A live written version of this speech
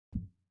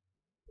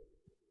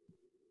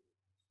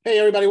Hey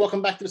everybody,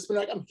 welcome back to the Spin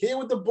Rack. I'm here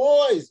with the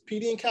boys,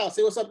 PD and Cal.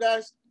 Say what's up,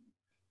 guys.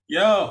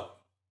 Yo.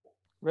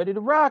 Ready to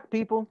rock,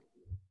 people.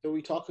 So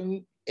we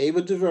talking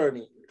Ava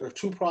DuVernay. There are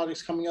two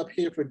projects coming up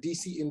here for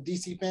DC and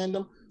DC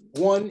fandom.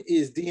 One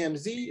is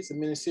DMZ. It's a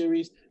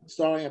miniseries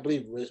starring, I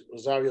believe,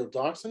 Rosario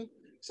Dawson.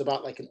 It's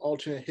about like an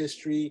alternate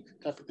history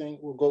type of thing.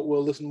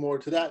 We'll listen more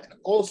to that. And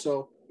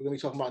also, we're gonna be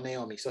talking about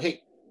Naomi. So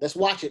hey, let's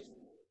watch it.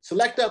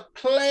 Select up,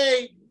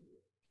 play.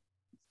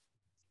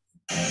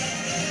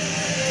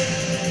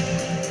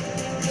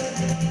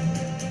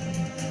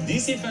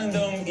 DC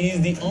Fandome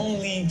is the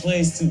only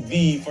place to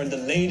be for the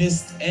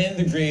latest and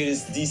the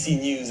greatest DC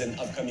news and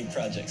upcoming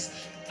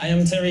projects. I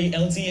am Terry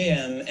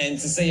LTAM, and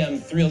to say I'm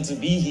thrilled to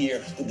be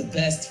here with the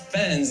best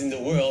fans in the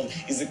world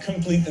is a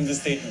complete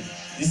understatement.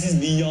 This is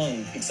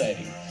beyond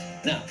exciting.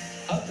 Now,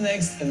 up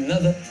next,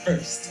 another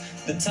first.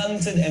 The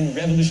talented and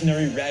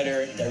revolutionary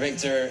writer,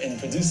 director, and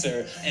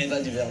producer,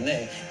 Ava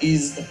DuVernay,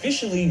 is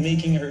officially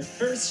making her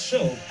first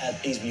show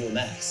at HBO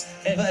Max.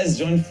 Ava has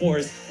joined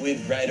forces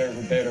with writer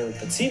Roberto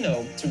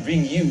Patino to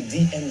bring you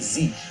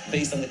DMZ,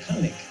 based on the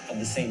comic of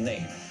the same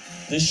name.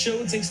 The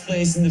show takes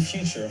place in the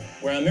future,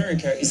 where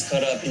America is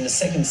caught up in the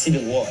Second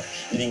Civil War,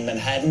 leaving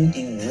Manhattan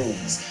in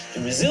ruins.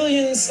 The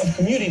resilience of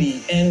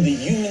community and the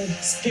human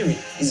spirit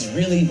is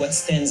really what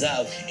stands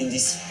out in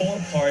this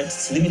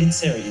 4-part limited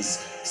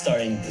series,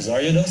 starring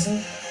Rosario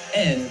Dawson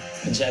and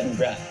Benjamin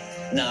Bratt.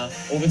 Now,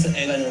 over to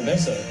Ava and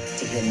Roberto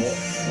to hear more.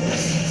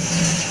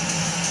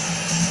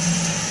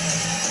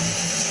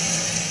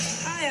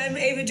 Hi, I'm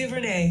Ava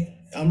DuVernay.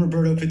 I'm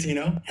Roberto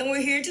Patino. And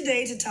we're here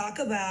today to talk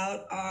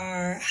about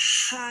our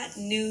hot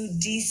new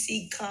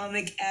DC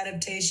comic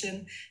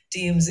adaptation,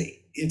 DMZ.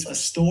 It's a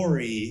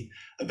story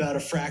about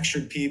a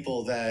fractured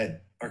people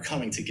that are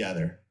coming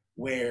together,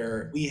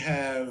 where we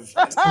have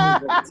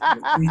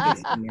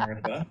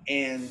America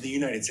and the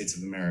United States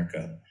of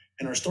America.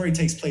 And our story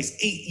takes place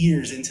 8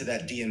 years into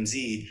that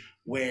DMZ,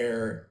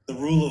 where the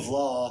rule of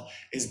law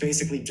is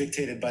basically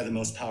dictated by the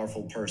most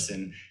powerful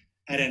person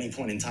at any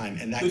point in time,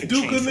 and that the could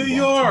Duke change of New from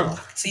York. block to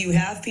block. So you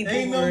have people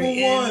who are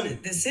in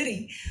the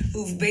city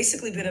who've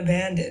basically been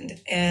abandoned,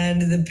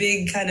 and the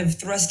big kind of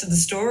thrust of the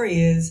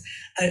story is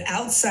an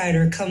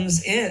outsider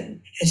comes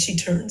in and she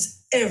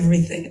turns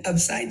everything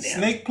upside down.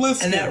 Snake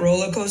Plissken. And that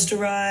roller coaster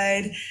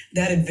ride,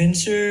 that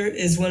adventure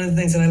is one of the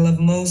things that I love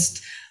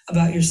most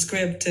about your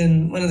script,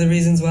 and one of the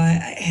reasons why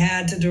I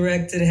had to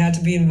direct it, had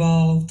to be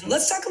involved.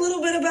 Let's talk a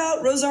little bit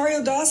about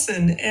Rosario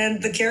Dawson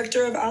and the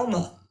character of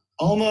Alma.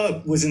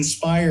 Alma was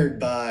inspired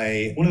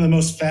by one of the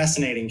most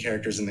fascinating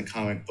characters in the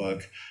comic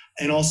book,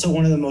 and also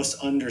one of the most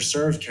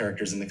underserved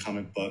characters in the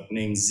comic book,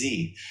 named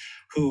Z,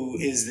 who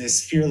is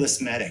this fearless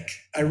medic.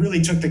 I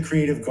really took the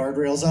creative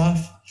guardrails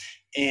off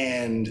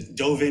and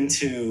dove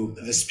into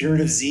the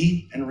spirit of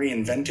Z and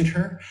reinvented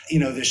her. You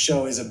know, this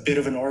show is a bit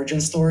of an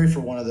origin story for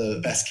one of the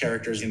best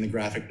characters in the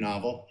graphic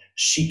novel.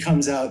 She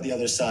comes out the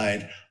other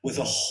side with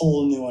a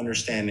whole new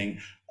understanding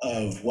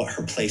of what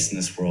her place in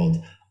this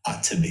world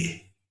ought to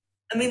be.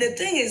 I mean, the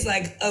thing is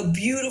like a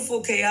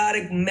beautiful,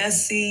 chaotic,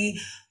 messy,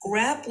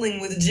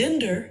 grappling with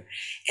gender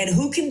and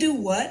who can do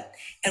what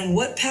and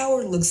what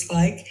power looks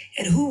like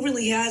and who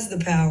really has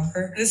the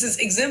power. This is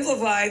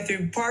exemplified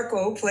through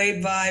Parko,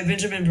 played by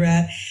Benjamin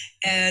Bratt,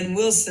 and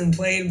Wilson,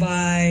 played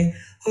by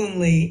Hoon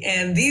Lee.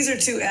 And these are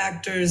two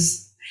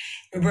actors,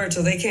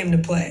 Roberto, they came to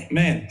play.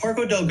 Man,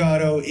 Parko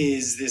Delgado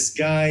is this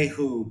guy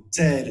who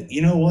said,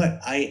 you know what?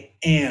 I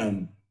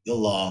am the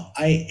law.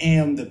 I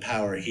am the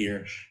power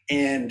here.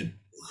 And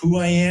who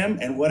I am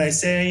and what I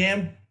say I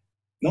am,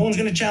 no one's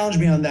going to challenge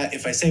me on that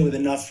if I say with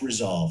enough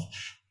resolve.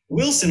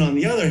 Wilson, on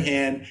the other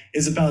hand,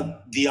 is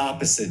about the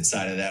opposite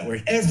side of that,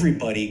 where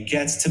everybody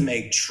gets to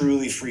make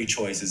truly free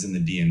choices in the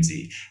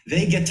DMZ.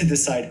 They get to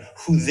decide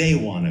who they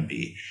want to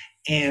be.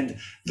 And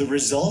the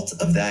result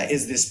of that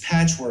is this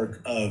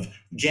patchwork of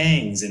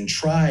gangs and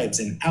tribes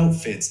and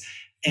outfits.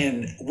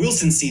 And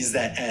Wilson sees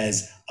that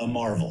as a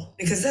marvel.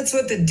 Because that's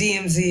what the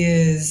DMZ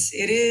is.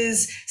 It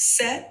is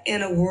set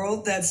in a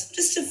world that's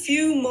just a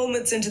few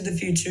moments into the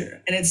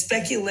future. And it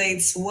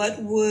speculates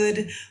what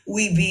would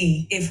we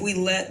be if we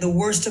let the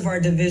worst of our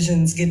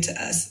divisions get to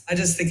us. I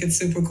just think it's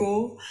super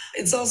cool.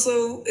 It's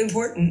also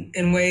important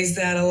in ways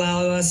that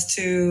allow us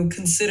to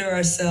consider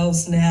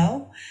ourselves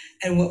now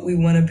and what we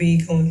want to be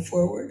going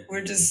forward.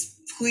 We're just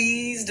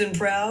pleased and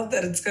proud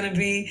that it's going to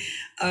be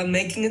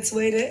making its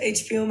way to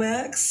HBO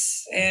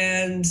Max.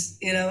 And,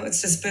 you know,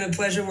 it's just been a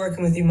pleasure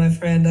working with you, my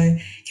friend.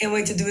 I can't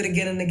wait to do it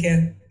again and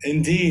again.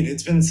 Indeed.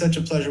 It's been such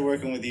a pleasure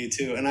working with you,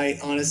 too. And I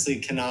honestly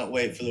cannot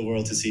wait for the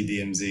world to see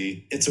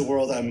DMZ. It's a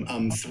world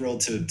I'm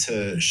thrilled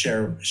to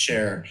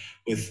share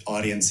with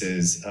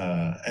audiences,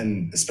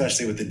 and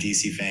especially with the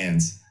DC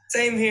fans.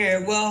 Same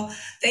here. Well,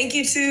 thank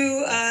you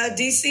to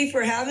DC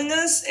for having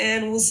us,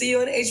 and we'll see you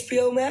on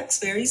HBO Max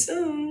very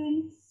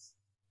soon.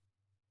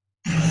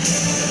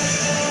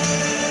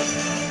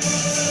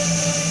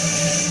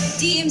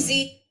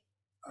 DMZ.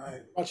 All right,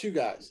 how about you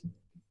guys?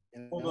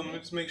 Hold on,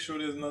 let's make sure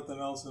there's nothing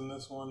else in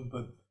this one.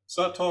 But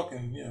Start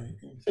talking. Yeah, you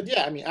can. But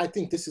yeah, I mean, I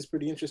think this is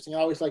pretty interesting. I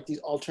always like these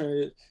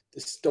alternative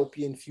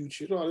dystopian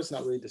futures. Well, it's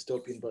not really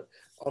dystopian, but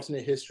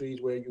alternate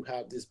histories where you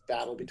have this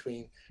battle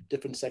between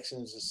different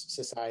sections of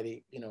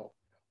society.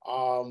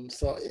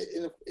 So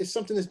it's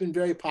something that's been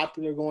very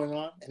popular going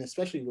on, and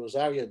especially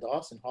Rosario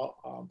Dawson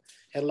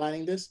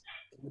headlining this,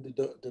 with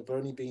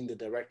DuVernay being the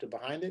director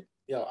behind it.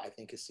 I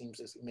think it seems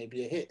it may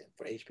be a hit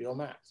for HBO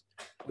Max.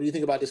 What do you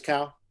think about this,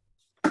 Cal?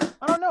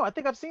 I don't know. I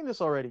think I've seen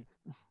this already.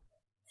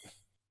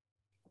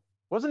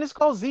 Wasn't this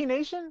called Z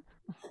Nation?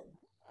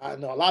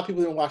 No, a lot of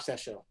people didn't watch that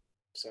show.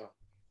 So.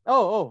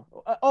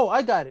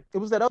 I got it. It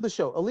was that other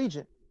show,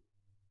 Allegiant.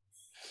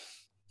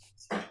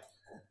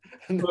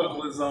 It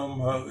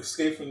was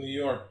Escape from New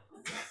York.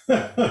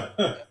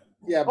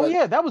 Yeah. But... Oh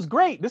yeah, that was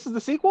great. This is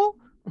the sequel?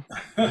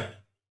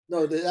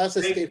 No, that's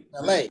Escape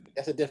from LA.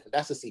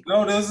 That's a sequel.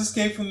 No, there's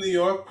Escape from New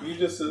York. You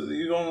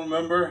don't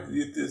remember.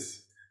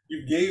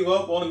 You gave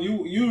up on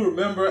you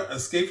remember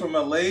Escape from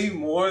LA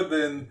more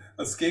than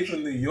Escape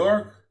from New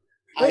York?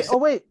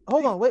 Wait,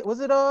 hold on. Wait,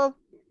 was it No.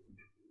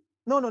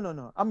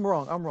 I'm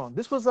wrong.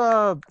 This was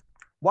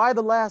Why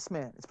the Last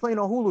Man. It's playing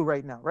on Hulu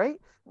right now, right?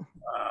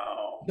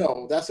 Wow.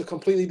 No, that's a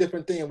completely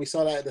different thing, and we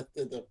saw that at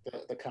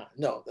the con.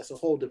 No, that's a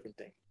whole different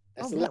thing.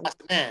 That's The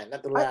Last Man,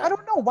 not the last. I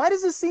don't know. Why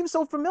does this seem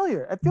so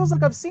familiar? It feels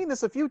like I've seen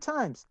this a few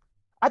times.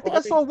 I think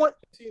I saw one.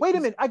 Wait a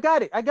minute. I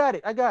got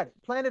it.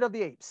 Planet of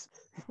the Apes.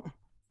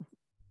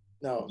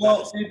 No.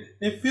 Well,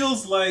 it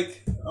feels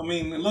like,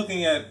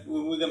 looking at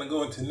what we're going to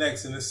go into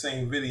next in the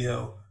same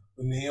video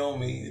with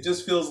Naomi, it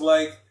just feels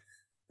like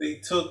they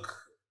took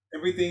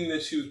everything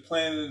that she was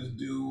planning to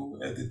do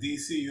at the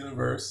DC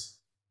universe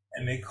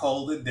and they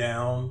culled it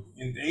down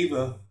in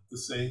AVA, to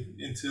say,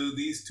 into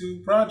these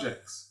two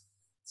projects.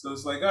 So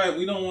it's like, all right,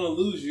 we don't want to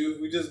lose you.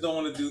 We just don't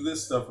want to do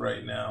this stuff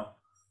right now.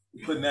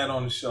 We're putting that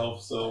on the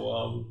shelf.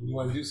 So you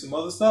want to do some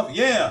other stuff?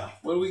 Yeah.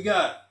 What do we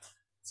got?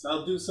 So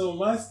I'll do some of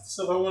my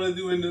stuff I want to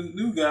do in the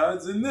New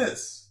Gods in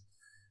this.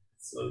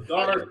 So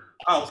dark,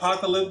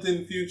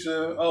 apocalyptic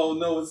future. Oh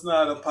no, it's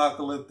not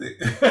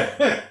apocalyptic.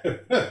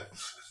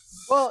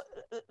 Well,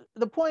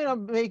 the point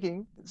I'm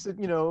making,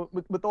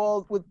 with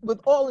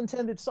all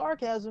intended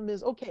sarcasm,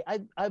 is okay.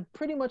 I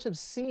pretty much have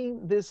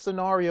seen this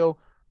scenario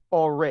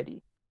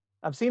already.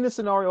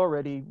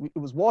 It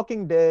was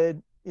Walking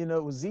Dead. It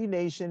was Z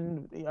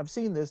Nation. I've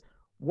seen this.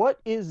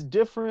 What is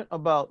different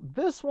about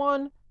this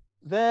one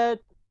that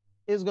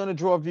is going to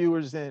draw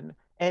viewers in?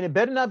 And it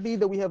better not be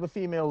that we have a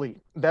female lead.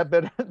 That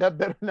better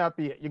not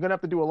be it. You're going to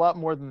have to do a lot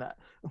more than that.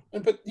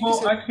 But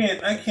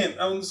I can't.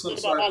 I'm so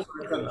sorry.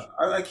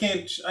 I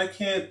can't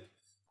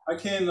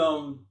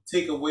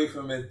take away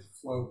from it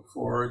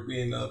for it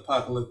being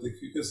apocalyptic,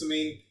 because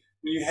when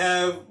you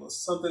have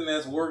something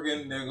that's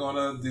working, they're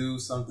gonna do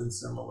something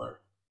similar.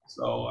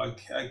 So I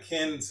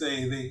can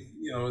say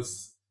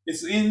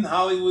it's in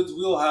Hollywood's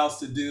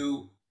wheelhouse to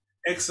do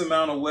X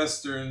amount of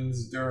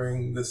westerns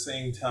during the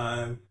same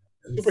time.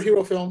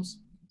 Superhero films.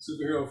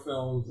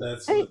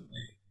 That's hey,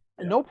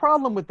 no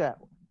problem with that.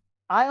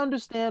 I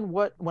understand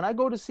when I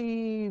go to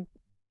see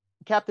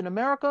Captain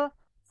America,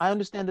 I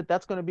understand that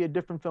that's going to be a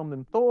different film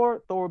than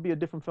Thor. Thor will be a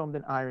different film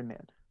than Iron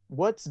Man.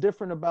 What's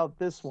different about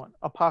this one?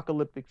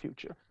 Apocalyptic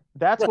future.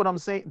 That's what I'm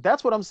saying.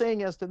 That's what I'm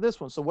saying as to this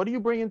one. So what do you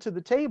bring into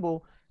the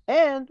table?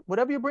 And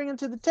whatever you bring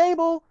into the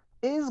table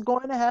is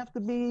going to have to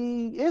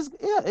be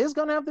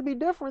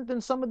different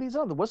than some of these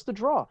other. What's the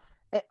draw?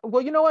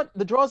 Well, you know what?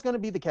 The draw is going to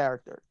be the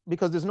character,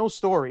 because there's no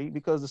story,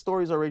 because the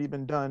story's already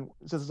been done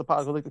since it's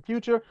apocalyptic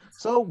future.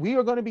 So we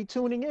are going to be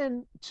tuning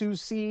in to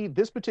see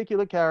this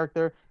particular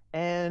character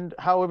and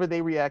however they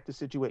react to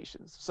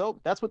situations. So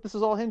that's what this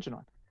is all hinging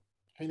on.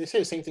 They say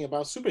the same thing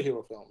about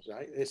superhero films,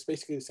 right? It's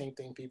basically the same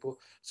thing.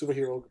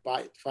 Superhero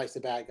fights the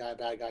bad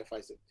guy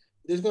fights it.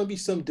 There's going to be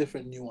some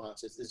different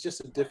nuances. It's just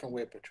a different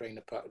way of portraying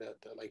the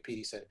like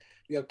Petey said.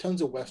 You have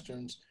tons of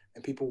westerns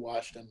and people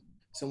watch them.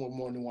 Some were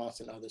more nuanced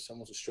than others. Some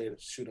was a straight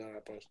up shooter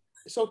at person.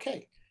 It's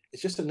okay.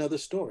 It's just another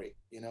story,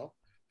 I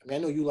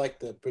know you like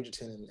the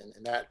Bridgerton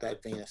and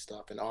that vein of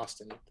stuff, and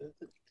Austin.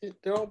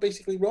 They're all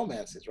basically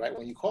romances, right?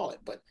 When you call it,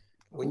 but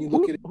when you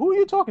look at it, who are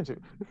you talking to?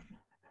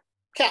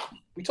 Cal,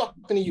 we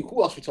talking to you.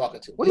 Who else we talking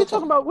to? What are you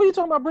talking about? What are you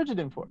talking about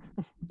Bridgerton for?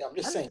 Yeah, I'm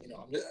just saying,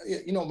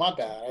 my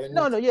bad.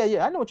 No,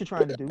 yeah. I know what you're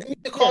trying to do.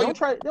 Don't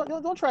try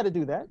to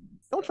do that.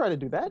 Don't try to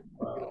do that.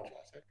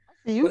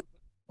 But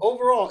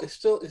overall, it's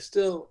still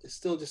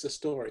just a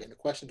story, and the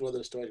question is whether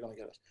the story is going to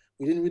get us.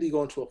 We didn't really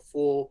go into a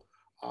full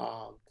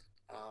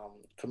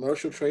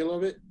commercial trailer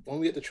of it. When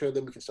we get the trailer,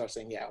 then we can start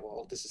saying, yeah,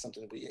 well, this is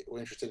something we're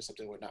interested in,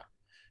 something we're not.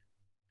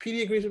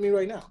 PD agrees with me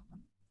right now.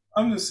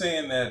 I'm just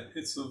saying that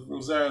it's a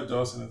Rosario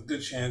Dawson. A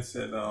good chance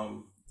that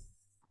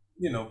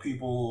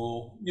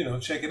people will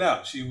check it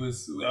out. She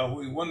was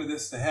we wanted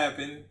this to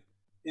happen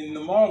in the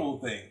Marvel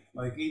thing,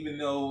 like, even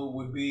though it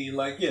would be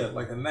like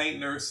a night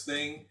nurse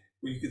thing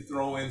where you could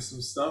throw in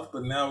some stuff,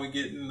 but now we're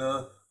getting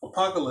the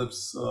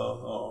apocalyptic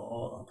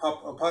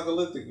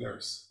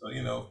nurse,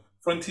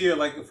 frontier,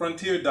 like a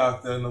frontier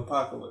doctor in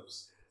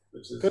Apocalypse.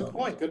 Which is Good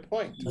point. Good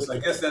point. I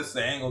guess that's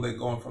the angle they're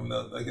going from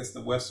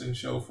the Western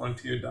show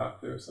Frontier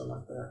Doctor or something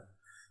like that.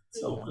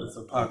 So it's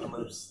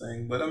apocalypse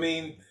thing. But I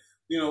mean,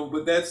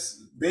 but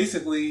that's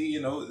basically,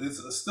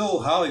 it's still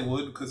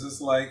Hollywood because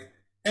it's like,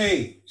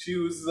 hey, she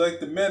was like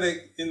the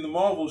medic in the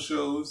Marvel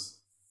shows.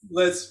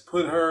 Let's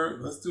have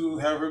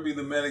her be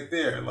the medic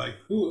there. Like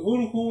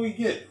who can we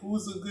get?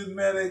 Who's a good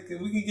medic?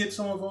 And we can get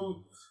someone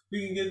from.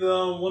 We can get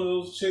one of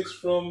those chicks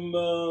from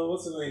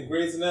what's her name?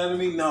 Grey's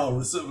Anatomy? No,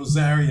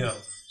 Rosario.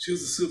 She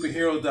was a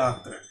superhero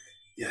doctor.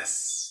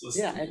 Yes.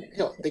 And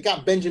they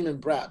got Benjamin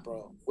Bratt,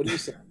 bro. What do you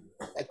say?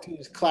 That dude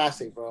is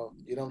classic, bro.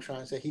 You know what I'm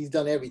trying to say? He's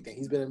done everything.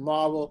 He's been in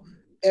Marvel,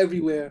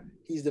 everywhere.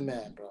 He's the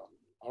man, bro.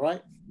 All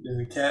right? He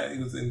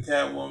was in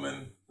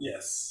Catwoman.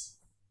 Yes.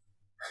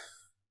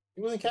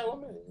 He was in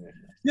Catwoman?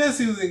 Yes,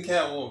 he was in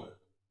Catwoman.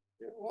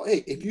 Well,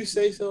 hey, if you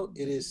say so,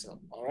 it is so.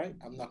 All right?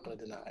 I'm not going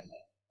to deny it.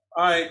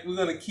 All right, we're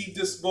going to keep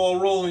this ball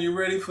rolling. You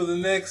ready for the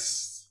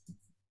next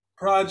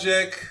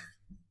project?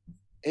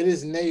 It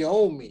is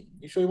Naomi.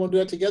 You sure you want to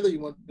do that together or you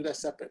want to do that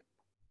separate?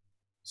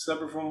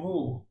 Separate from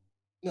who?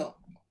 No.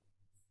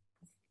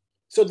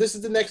 So this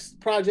is the next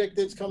project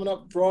that's coming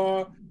up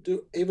for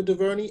Ava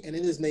DuVernay, and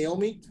it is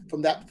Naomi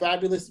from that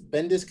fabulous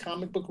Bendis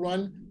comic book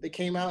run that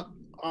came out,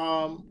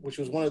 which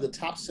was one of the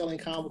top-selling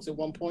comics at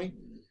one point.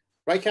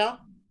 Right,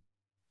 Cal?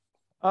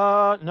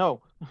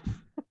 No.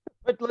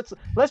 But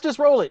let's just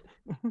roll it.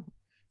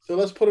 So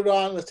let's put it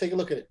on. Let's take a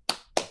look at it.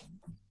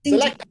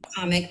 Select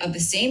comic of the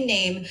same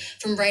name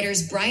from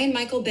writers Brian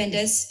Michael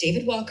Bendis,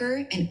 David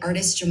Walker, and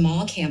artist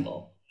Jamal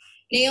Campbell.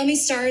 Naomi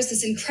stars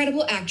this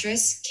incredible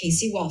actress,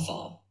 Casey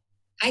Wallfall.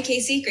 Hi,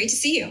 Casey. Great to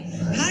see you.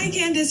 Hi,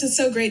 Candace. It's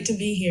so great to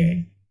be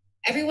here.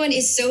 Everyone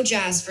is so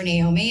jazzed for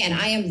Naomi, and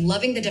I am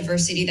loving the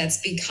diversity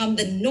that's become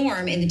the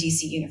norm in the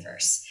DC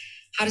universe.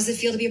 How does it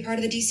feel to be a part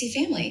of the DC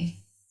family?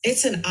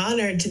 It's an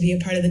honor to be a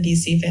part of the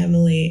DC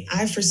family.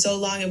 I, for so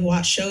long, have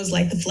watched shows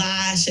like The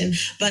Flash and a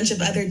bunch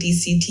of other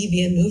DC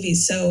TV and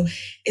movies. So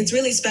it's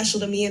really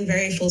special to me and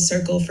very full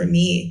circle for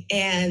me.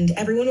 And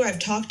everyone who I've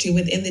talked to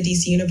within the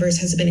DC universe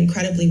has been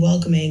incredibly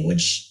welcoming,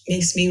 which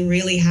makes me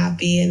really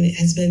happy, and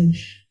it's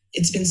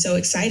been so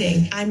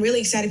exciting. I'm really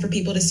excited for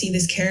people to see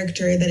this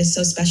character that is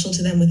so special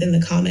to them within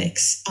the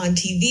comics on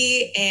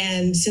TV.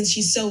 And since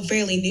she's so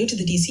fairly new to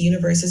the DC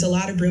universe, there's a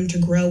lot of room to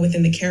grow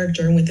within the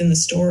character and within the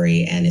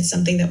story. And it's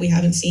something that we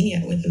haven't seen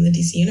yet within the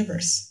DC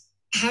universe.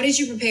 How did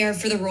you prepare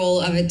for the role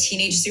of a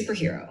teenage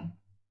superhero?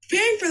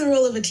 Preparing for the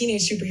role of a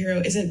teenage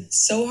superhero isn't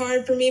so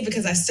hard for me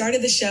because I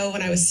started the show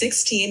when I was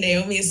 16.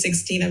 Naomi is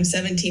 16. I'm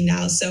 17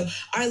 now. So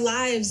our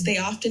lives, they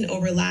often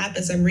overlap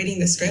as I'm reading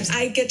the scripts.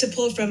 I get to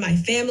pull from my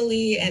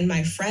family and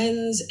my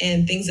friends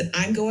and things that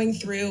I'm going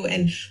through.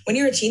 And when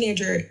you're a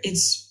teenager,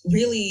 it's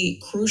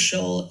really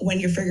crucial when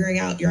you're figuring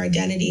out your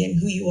identity and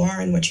who you are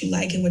and what you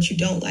like and what you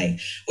don't like,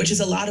 which is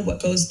a lot of what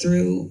goes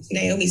through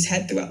Naomi's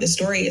head throughout the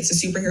story. It's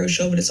a superhero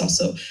show, but it's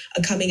also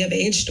a coming of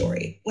age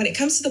story. When it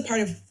comes to the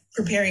part of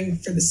preparing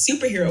for the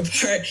superhero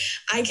part,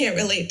 I can't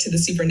relate to the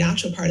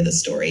supernatural part of the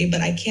story, but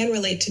I can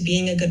relate to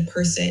being a good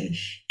person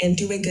and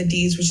doing good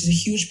deeds, which is a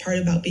huge part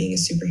about being a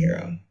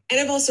superhero. And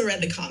I've also read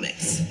the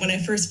comics. When I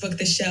first booked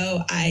the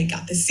show, I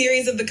got the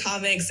series of the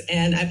comics,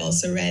 and I've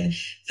also read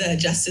the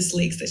Justice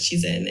Leagues that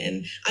she's in.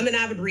 And I'm an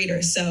avid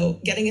reader,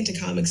 so getting into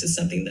comics is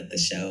something that the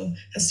show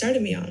has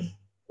started me on.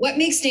 What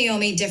makes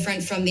Naomi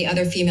different from the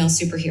other female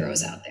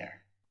superheroes out there?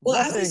 Well,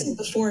 as I said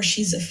before,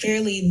 she's a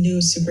fairly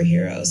new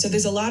superhero, so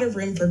there's a lot of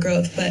room for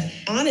growth. But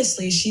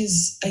honestly,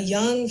 she's a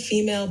young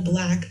female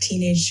Black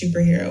teenage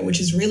superhero,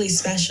 which is really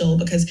special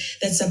because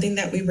that's something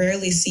that we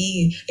rarely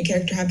see a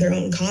character have their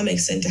own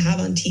comics and to have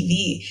on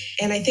TV.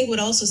 And I think what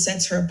also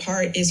sets her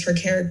apart is her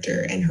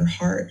character and her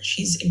heart.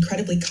 She's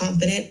incredibly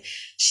confident.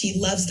 She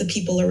loves the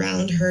people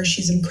around her.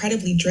 She's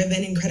incredibly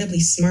driven, incredibly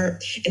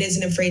smart, and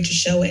isn't afraid to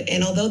show it.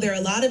 And although there are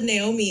a lot of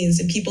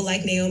Naomis and people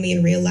like Naomi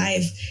in real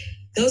life,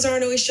 those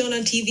aren't always shown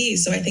on TV,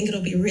 so I think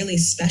it'll be really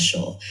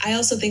special. I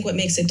also think what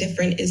makes it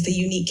different is the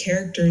unique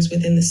characters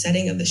within the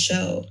setting of the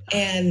show.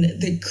 And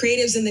the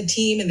creatives in the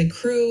team and the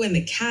crew and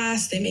the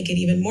cast, they make it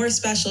even more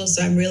special,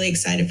 so I'm really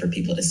excited for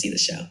people to see the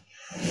show.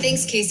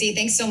 Thanks, Casey.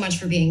 Thanks so much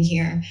for being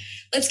here.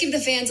 Let's give the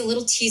fans a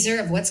little teaser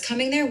of what's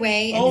coming their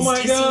way in this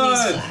DC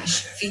News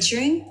Flash,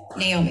 featuring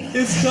Naomi.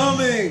 It's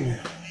coming!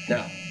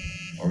 Now,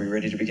 are we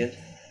ready to begin?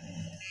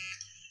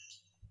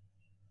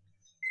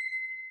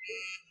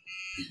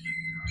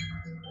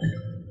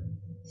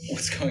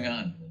 What's going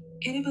on?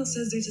 Annabelle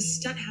says there's a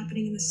stunt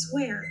happening in the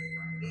square.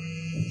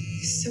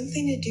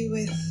 Something to do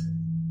with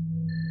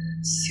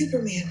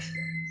Superman.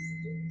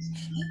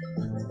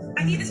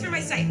 I need this for my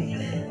site.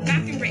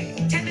 Bathroom break.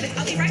 10 minutes.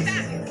 I'll be right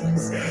back.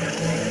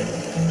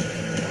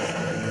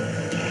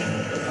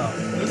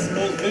 This is the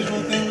most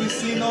visual thing we've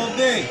seen all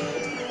day.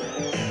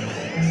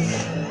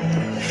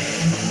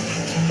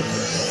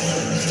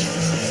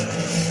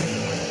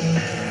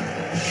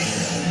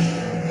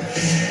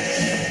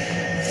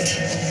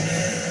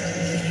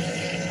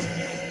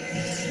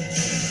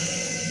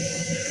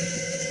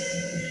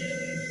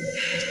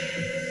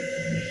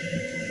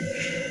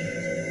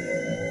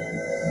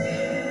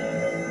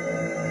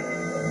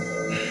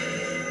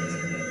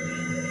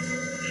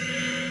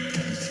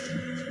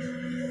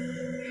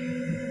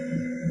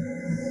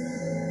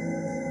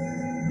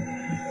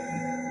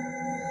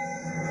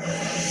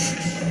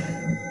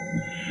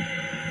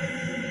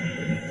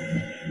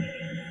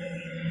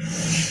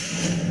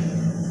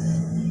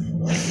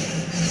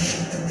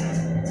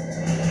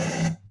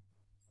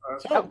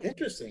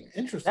 Interesting.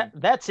 Interesting.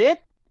 That's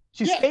it?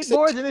 She Yeah,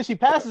 skateboards and then she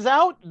passes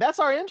out? That's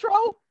our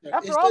intro?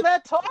 After all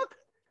that talk?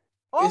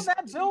 All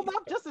that build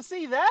up just to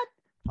see that?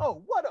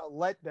 Oh, what a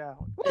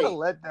letdown. What a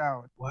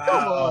letdown. Wow.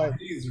 Come on.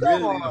 He's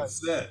really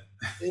upset.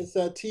 It's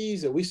a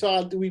teaser.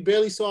 We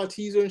barely saw a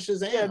teaser in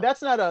Shazam. Yeah,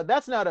 that's not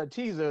a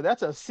teaser.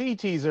 That's a C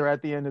teaser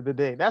at the end of the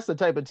day. That's the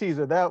type of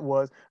teaser that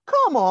was.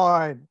 Come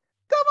on.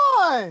 Come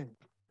on.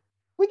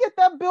 We get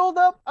that build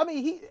up. I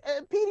mean,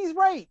 Petey's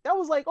right. That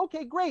was like,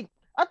 okay, great.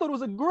 I thought it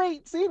was a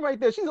great scene right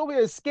there. She's over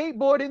here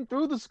skateboarding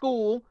through the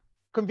school.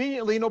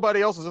 Conveniently,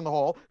 nobody else is in the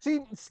hall. She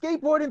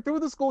skateboarding through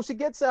the school. She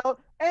gets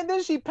out, and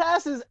then she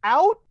passes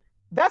out.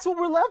 That's what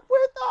we're left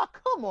with? Oh,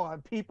 come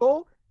on,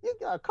 people.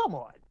 Come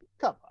on.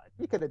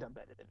 You could have done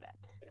better than that.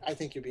 I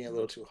think you're being a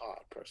little too hard,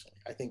 personally.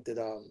 I think that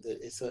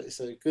it's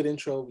a good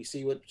intro. We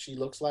see what she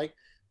looks like.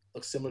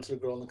 Looks similar to the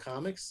girl in the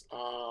comics.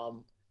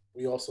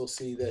 We also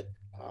see that,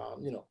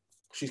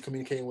 she's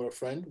communicating with a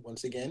friend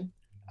once again.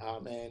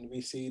 And we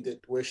see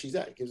that where she's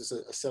at. It gives us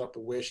a setup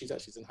of where she's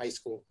at. She's in high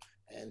school,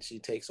 and she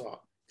takes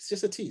off. It's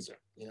just a teaser,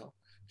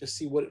 Just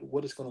see what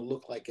it's going to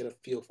look like, get a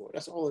feel for it.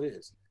 That's all it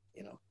is,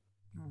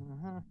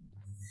 Mm-hmm.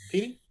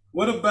 Petey?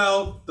 What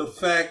about the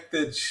fact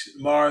that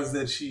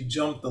she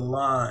jumped the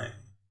line?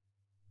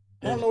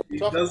 She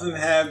doesn't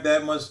have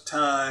that much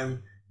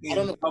time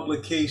in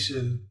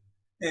publication,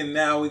 and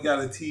now we got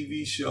a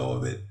TV show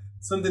of it.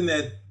 Something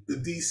that the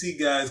DC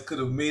guys could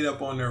have made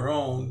up on their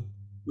own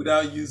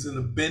without using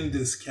a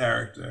Bendis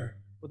character.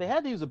 Well, they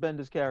had to use a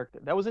Bendis character.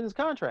 That was in his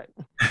contract.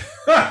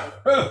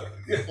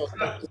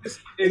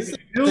 If you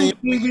do a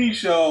TV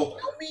show,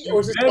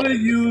 you better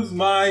use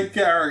my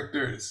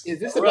characters. Is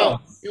this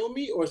about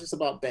Naomi or is this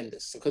about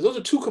Bendis? Because those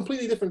are two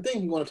completely different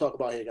things we want to talk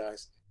about here,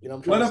 guys.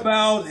 What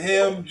about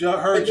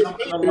her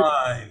jumping the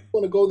line? We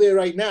want to go there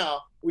right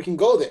now. We can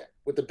go there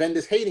with the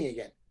Bendis hating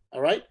again. All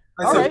right?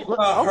 I said, what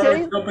about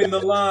her jumping the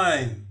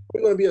line?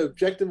 We're going to be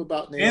objective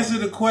about Naomi. Answer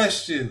the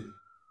question.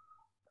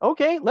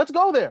 Okay, let's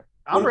go there.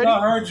 I'm ready. What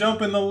about her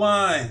jumping the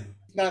line?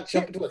 Not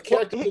jumping to a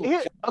character.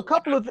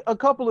 A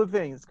couple of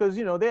things, because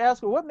they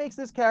asked, well, what makes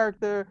this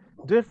character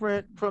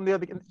different from the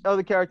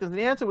other characters, and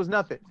the answer was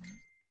nothing.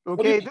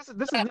 Okay, this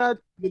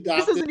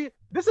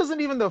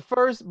isn't even the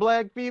first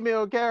black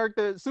female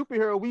character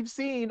superhero we've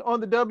seen on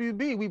the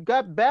WB. We've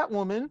got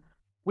Batwoman,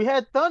 we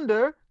had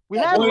Thunder, we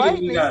had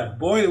Lightning.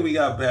 Boy, do we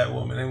got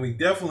Batwoman, and we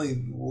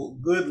definitely,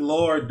 good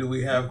Lord, do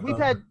we have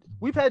Thunder.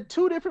 We've had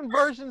two different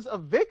versions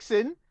of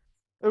Vixen.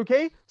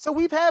 Okay, so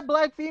we've had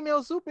black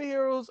female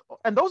superheroes,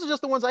 and those are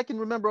just the ones I can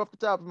remember off the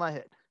top of my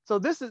head. So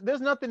there's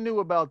nothing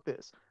new about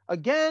this.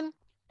 Again,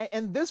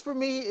 and this for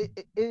me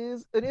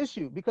is an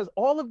issue because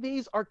all of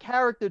these are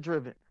character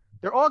driven.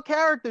 They're all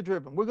character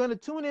driven. We're going to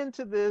tune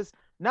into this,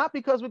 not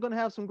because we're going to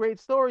have some great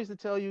stories to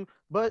tell you,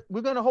 but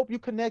we're going to hope you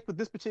connect with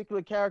this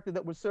particular character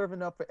that we're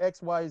serving up for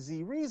X, Y,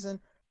 Z reason.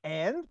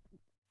 And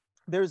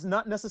there's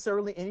not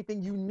necessarily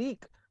anything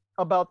unique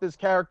about this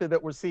character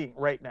that we're seeing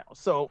right now.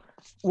 So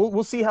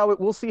we'll see how it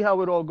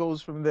all goes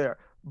from there.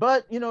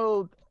 But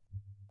the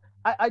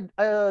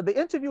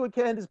interview with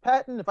Candace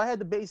Patton, if I had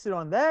to base it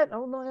on that, I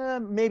don't know,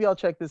 maybe I'll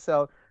check this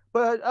out.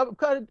 But I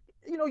kind of,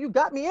 you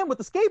got me in with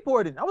the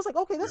skateboarding. I was like,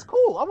 okay, that's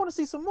cool. I want to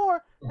see some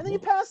more. And then you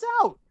pass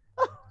out.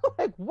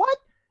 Like, what?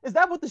 Is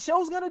that what the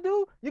show's gonna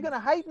do? You're gonna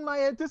heighten my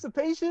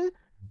anticipation,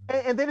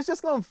 and then it's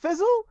just gonna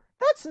fizzle?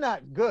 That's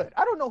not good.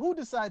 I don't know who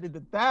decided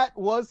that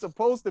was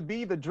supposed to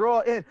be the draw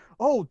in.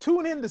 Oh,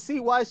 tune in to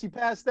see why she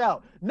passed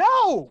out.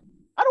 No,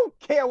 I don't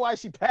care why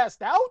she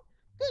passed out.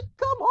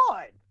 Come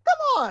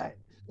on.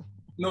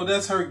 No,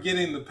 that's her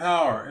getting the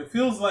power. It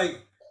feels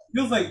like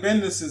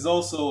Bendis is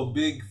also a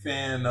big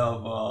fan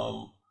of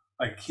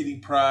like Kitty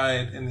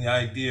Pryde and the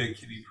idea of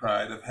Kitty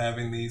Pryde of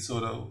having these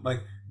sort of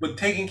but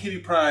taking Kitty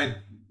Pryde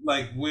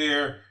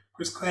where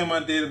Chris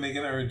Claremont did,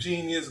 making her a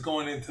genius,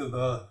 going into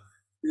the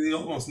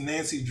almost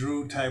Nancy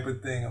Drew type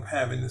of thing of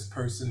having this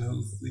person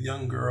who's the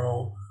young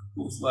girl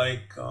who's I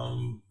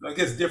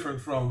guess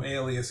different from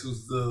Alias,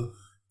 who's the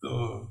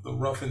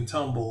rough and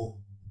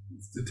tumble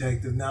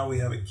detective. Now we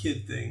have a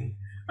kid thing.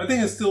 I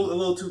think it's still a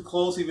little too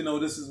close, even though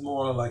this is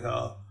more like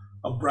a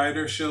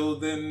brighter show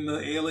than the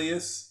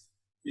Alias.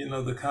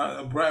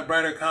 A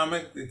brighter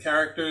comic, the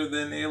character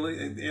than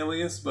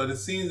Alias, but it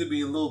seems to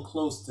be a little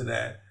close to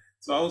that.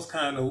 So it was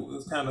kind of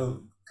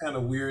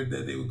weird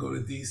that they would go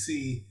to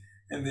DC.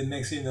 And then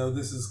next,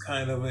 this is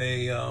kind of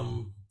a, I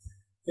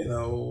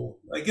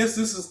guess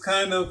this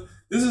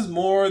is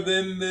more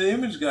than the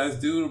Image guys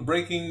do,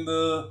 breaking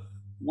the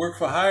work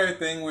for hire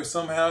thing where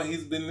somehow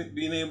he's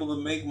being able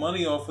to make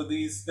money off of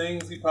these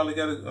things. He probably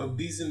got a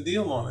decent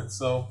deal on it.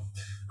 So,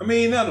 I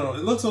don't know.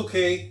 It looks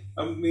okay.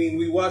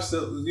 We watched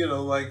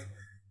the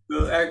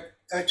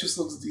actress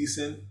looks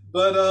decent,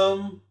 but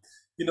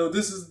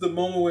this is the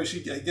moment where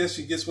she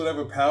gets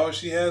whatever power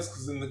she has,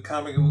 because in the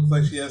comic it looks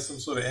like she has some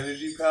sort of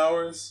energy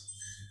powers.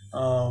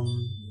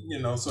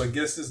 So I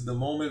guess this is the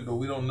moment, but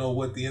we don't know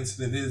what the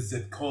incident is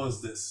that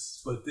caused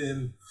this. But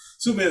then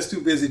Superman's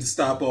too busy to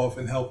stop off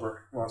and help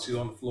her while she's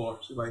on the floor.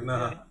 She's like,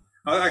 nah,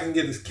 I can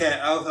get this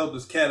cat. I'll help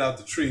this cat out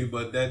the tree,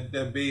 but that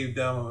babe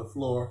down on the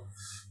floor.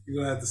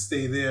 You're gonna have to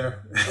stay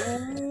there.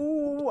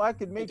 Ooh, I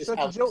could make such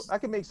a joke. I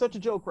could make such a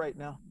joke right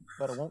now,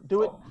 but I won't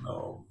do it. Oh,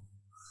 no.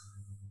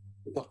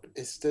 Look,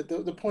 it's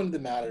the point of the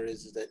matter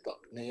is that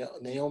look,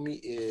 Naomi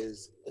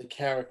is a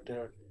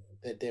character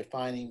that they're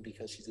finding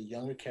because she's a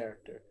younger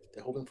character.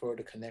 They're hoping for her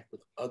to connect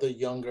with other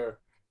younger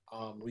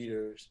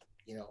readers,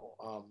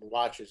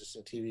 watchers,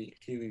 and TV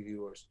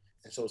viewers.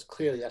 And so it's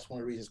clearly that's one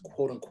of the reasons,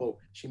 quote unquote,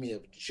 she may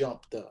have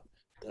jumped the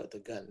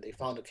gun. They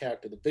found a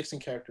character. The Vixen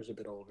character is a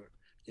bit older.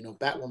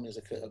 Batwoman is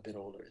a bit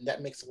older, and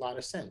that makes a lot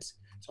of sense.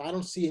 So I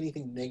don't see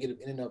anything negative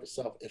in and of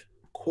itself if,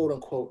 quote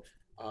unquote,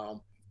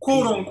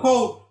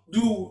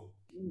 do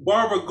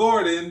Barbara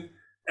Gordon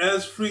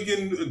as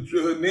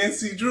freaking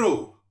Nancy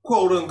Drew,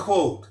 quote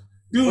unquote.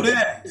 Do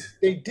that.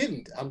 They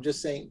didn't. I'm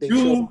just saying they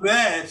do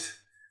that.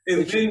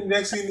 And then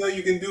next thing you know,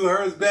 you can do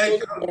her as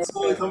Batgirl,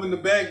 slowly coming to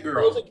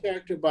Batgirl. Chose a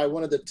character by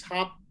one of the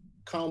top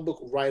comic book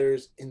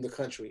writers in the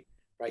country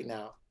right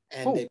now,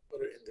 and they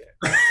put her in there.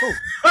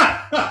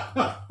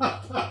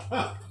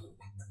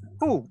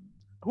 Who?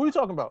 Who are you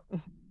talking about?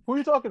 Who are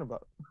you talking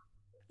about?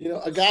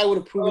 A guy with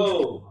a proven.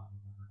 Oh,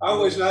 I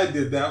wish I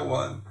did that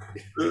one.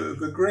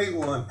 The great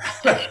one.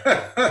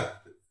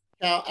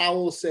 Now I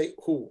will say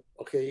who.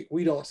 Okay,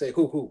 we don't say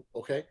who.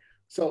 Okay.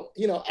 So,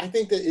 I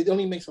think that it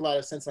only makes a lot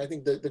of sense. And I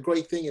think the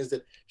great thing is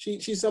that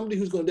she's somebody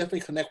who's going to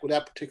definitely connect with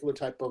that particular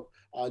type of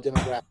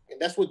demographic. And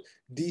that's what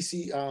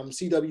DC,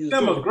 CW is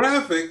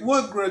demographic? Doing.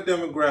 What great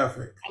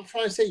demographic? I'm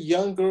trying to say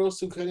young girls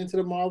who get into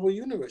the Marvel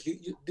universe.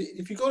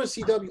 If you go to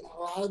CW, a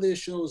lot of their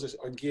shows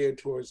are geared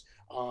towards...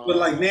 but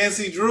like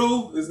Nancy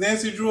Drew? Is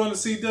Nancy Drew on the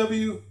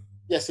CW?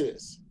 Yes, it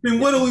is. Then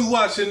what are we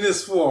watching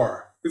this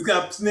for? It's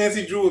got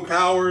Nancy Drew with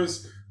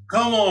powers.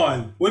 Come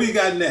on. What do you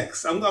got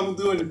next? I'm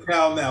doing the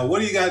cow now.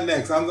 What do you got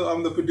next? I'm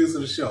the producer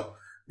of the show.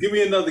 Give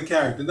me another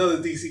character, another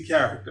DC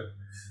character.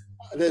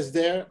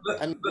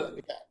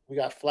 We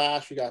got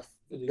Flash. We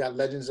got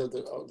Legends of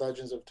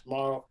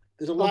Tomorrow.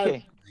 There's a lot of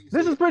things.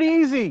 This is pretty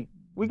easy.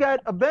 We got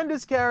a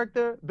Bendis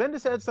character.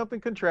 Bendis had something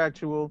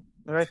contractual.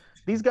 All right.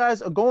 These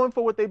guys are going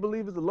for what they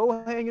believe is the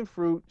low-hanging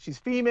fruit. She's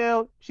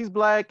female. She's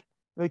black.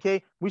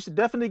 Okay, we should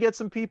definitely get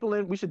some people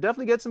in. We should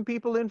definitely get some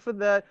people in for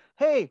that.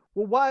 Hey,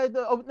 well, why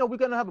no, we're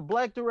gonna have a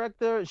black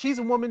director. She's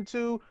a woman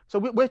too. So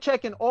we're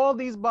checking all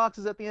these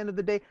boxes at the end of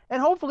the day.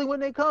 And hopefully when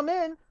they come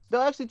in,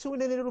 they'll actually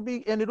tune in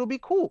and it'll be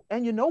cool.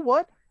 And you know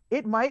what?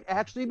 It might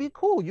actually be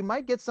cool. You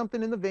might get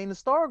something in the vein of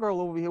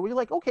Stargirl over here where you're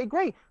like, okay,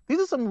 great. These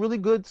are some really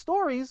good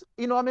stories.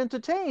 I'm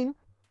entertained.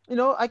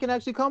 I can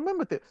actually come in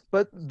with it.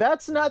 But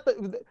that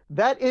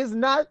is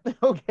not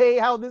okay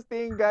how this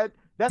thing got.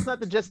 That's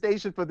not the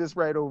gestation for this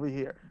right over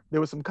here.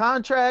 There were some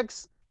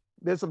contracts,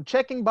 there's some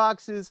checking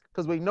boxes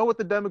because we know what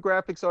the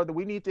demographics are that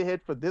we need to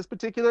hit for this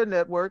particular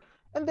network,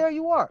 and there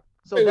you are.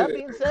 So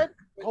being said,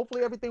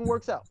 hopefully everything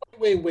works out.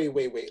 Wait.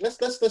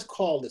 Let's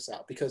call this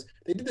out because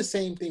they did the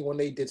same thing when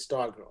they did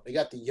Stargirl. They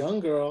got the young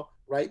girl,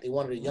 right? They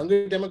wanted a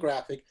younger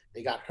demographic.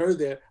 They got her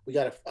there. We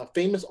got a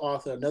famous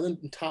author, another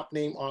top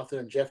name author,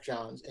 and Jeff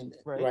Johns. And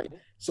right.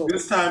 So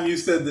this time you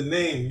said the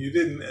name. You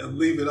didn't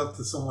leave it up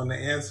to someone to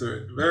answer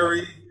it.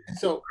 Very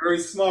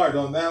smart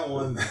on that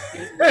one.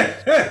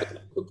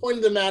 The point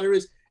of the matter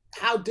is,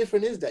 how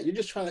different is that? You're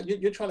just trying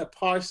to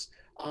parse.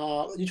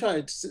 You're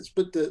trying to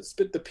split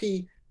the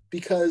P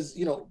because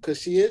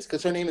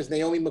because her name is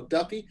Naomi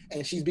McDuffie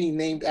and she's being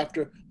named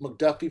after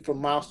McDuffie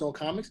from Milestone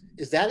Comics.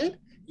 Is that it?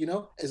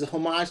 As a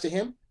homage to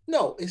him?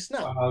 No, it's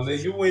not.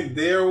 You went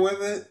there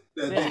with it.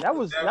 That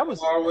was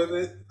far with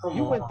it.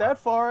 You went that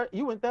far,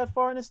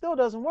 and it still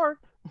doesn't work.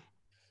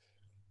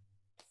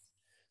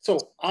 So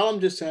all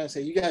I'm just trying to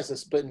say, you guys are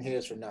splitting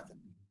hairs for nothing.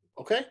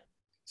 Okay?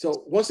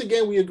 So once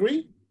again, we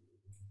agree.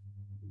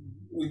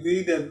 We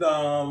agree that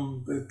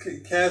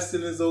the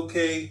casting is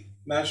okay.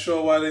 Not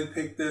sure why they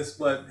picked this,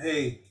 but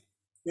hey,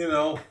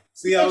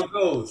 see how it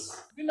goes.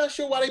 You're not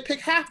sure why they pick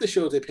half the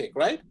shows they pick,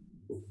 right?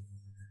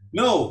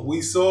 No,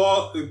 we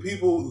saw the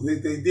people,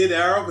 they did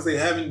Arrow because they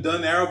haven't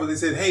done Arrow, but they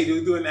said, hey,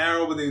 they're doing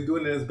Arrow, but they're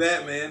doing it as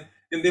Batman.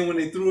 And then when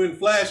they threw in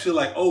Flash, you're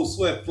like, oh,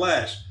 sweat,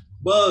 Flash.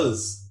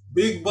 Buzz,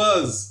 big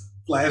buzz.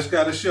 Flash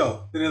got a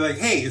show. Then they're like,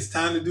 hey, it's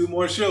time to do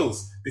more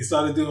shows. They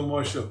started doing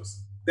more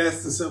shows.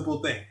 That's the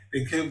simple thing.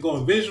 They kept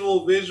going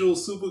visual,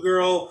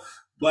 Supergirl,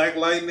 Black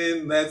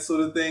Lightning, that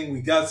sort of thing.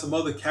 We got some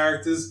other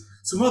characters.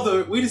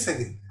 Wait a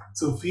second.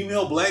 Some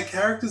female black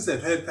characters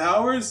that had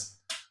powers?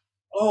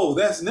 Oh,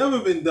 that's never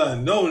been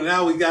done. No,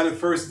 now we got it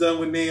first done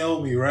with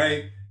Naomi,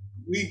 right?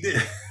 We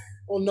did.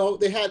 Well, no,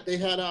 they had what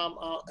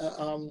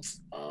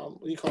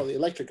do you call it? The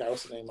electric guy?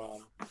 What's his name?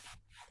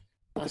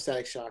 Not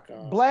Static Shock.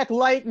 Black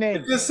Lightning.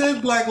 It just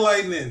said Black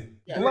Lightning.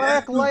 Yeah,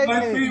 Black Lightning.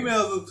 Black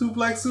females, 2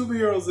 black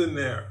superheroes in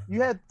there.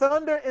 You had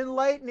Thunder and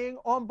Lightning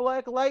on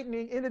Black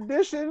Lightning, in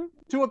addition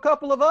to a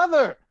couple of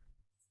other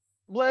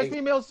black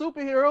female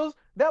superheroes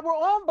that were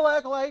on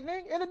Black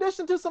Lightning, in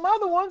addition to some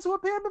other ones who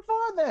appeared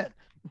before then.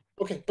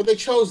 Okay, but they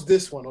chose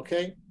this one,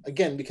 okay?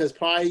 Again, because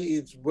probably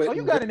it's written... Oh,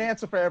 you got an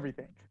answer for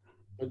everything.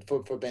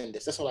 For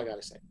Bendis. That's all I got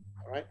to say,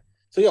 all right?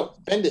 So,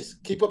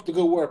 Bendis, keep up the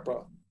good work,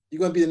 bro. You're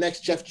going to be the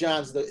next Jeff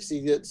Johns of the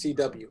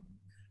CW.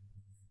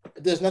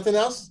 There's nothing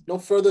else. No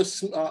further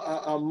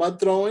mud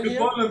throwing It's here.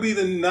 going to be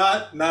the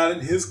not in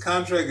his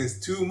contract is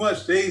too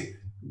much. They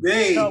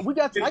No, I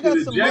got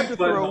some mud to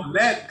throw on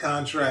that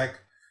contract.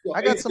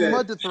 I got some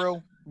mud to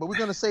throw, but we're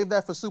gonna save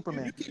that for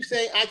Superman. You keep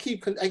saying I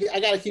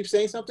gotta keep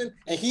saying something,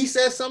 and he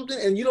says something,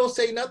 and you don't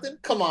say nothing.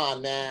 Come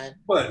on, man.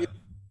 What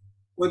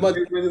are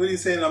you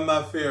saying? I'm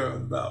not fair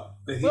about.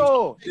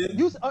 Bro,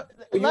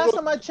 last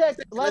time I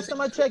checked,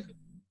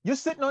 you're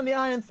sitting on the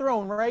Iron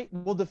Throne, right?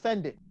 We'll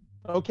defend it.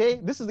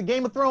 Okay, this is the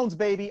Game of Thrones,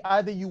 baby.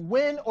 Either you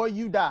win or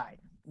you die.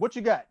 What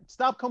you got?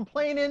 Stop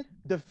complaining.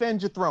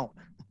 Defend your throne.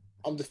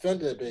 I'm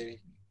defending it, baby.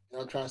 You know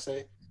what I'm trying to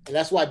say? And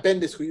that's why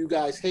Bendis, who you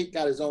guys hate,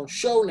 got his own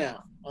show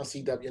now on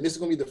CW. And this is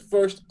going to be the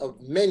first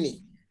of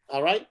many.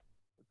 All right?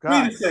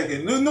 Wait a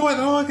second. No,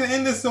 I can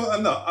end this. No,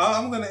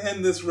 I'm going to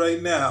end this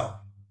right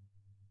now.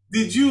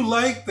 Did you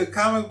like the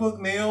comic book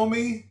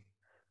Naomi?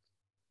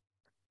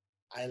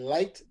 I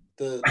liked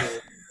the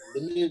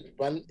limited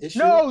run issue.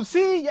 No,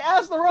 see, you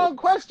asked the wrong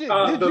question.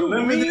 Did you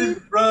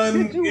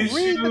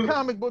read the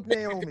comic book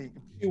Naomi?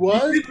 He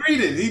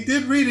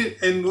did read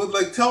it. And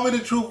like, tell me the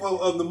truth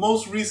of the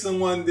most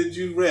recent one that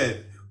you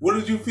read. What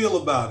did you feel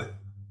about it?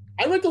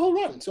 I read the whole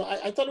run, so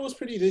I thought it was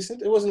pretty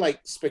decent. It wasn't like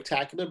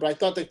spectacular, but I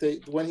thought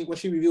that when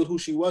she revealed who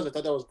she was, I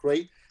thought that was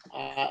great.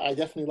 I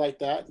definitely liked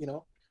that. You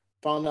know,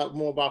 found out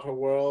more about her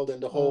world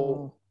and the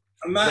whole.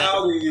 I'm not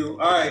outing you.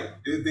 All right,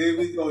 there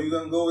we go. You're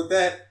gonna go with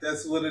that?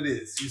 That's what it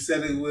is. You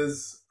said it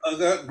was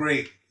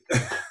great.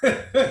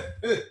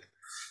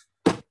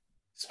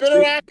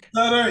 Spinnerack.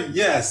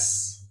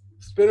 Yes.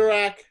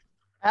 Spinnerack.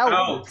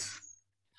 Out.